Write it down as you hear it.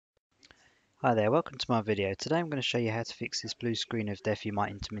Hi there, welcome to my video. Today I'm going to show you how to fix this blue screen of death you might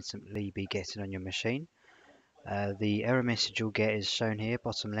intermittently be getting on your machine. The error message you'll get is shown here,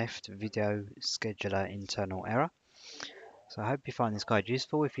 bottom left, video scheduler internal error. So I hope you find this guide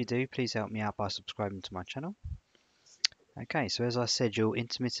useful. If you do, please help me out by subscribing to my channel. Okay, so as I said, you'll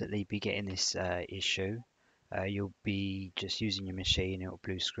intermittently be getting this issue. You'll be just using your machine, it'll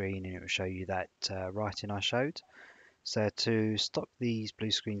blue screen and it will show you that writing I showed. So to stop these blue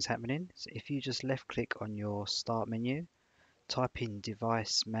screens happening, so if you just left click on your start menu, type in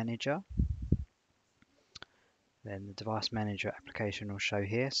device manager, then the device manager application will show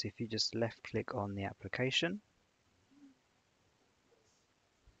here. So if you just left click on the application,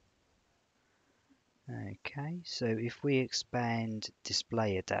 okay, so if we expand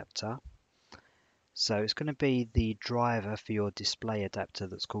display adapter, so it's going to be the driver for your display adapter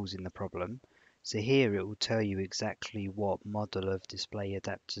that's causing the problem. So here it will tell you exactly what model of display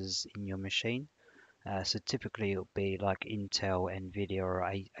adapters in your machine. So typically it'll be like Intel, Nvidia or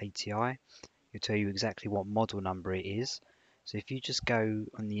ATI. It'll tell you exactly what model number it is. So if you just go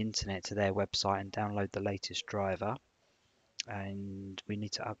on the internet to their website and download the latest driver, and we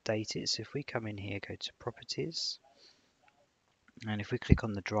need to update it. So if we come in here, go to properties, and if we click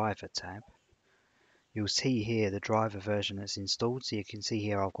on the driver tab, you'll see here the driver version that's installed. So you can see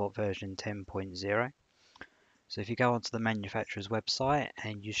here I've got version 10.0. So if you go onto the manufacturer's website,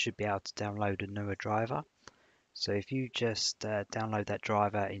 and you should be able to download a newer driver. So if you just download that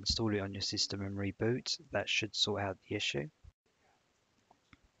driver, install it on your system and reboot, that should sort out the issue.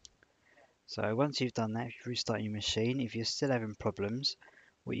 So once you've done that, if you restart your machine, if you're still having problems,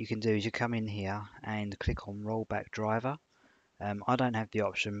 what you can do is you come in here and click on rollback driver. I don't have the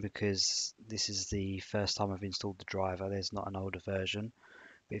option because this is the first time I've installed the driver. There's not an older version.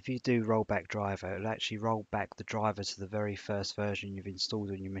 But if you do rollback driver, it'll actually roll back the driver to the very first version you've installed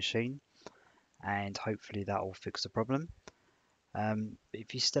on your machine. And hopefully that will fix the problem.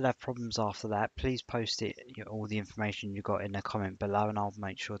 If you still have problems after that, please post it, all the information you got in a comment below, and I'll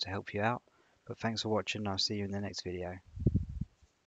make sure to help you out. But thanks for watching, and I'll see you in the next video.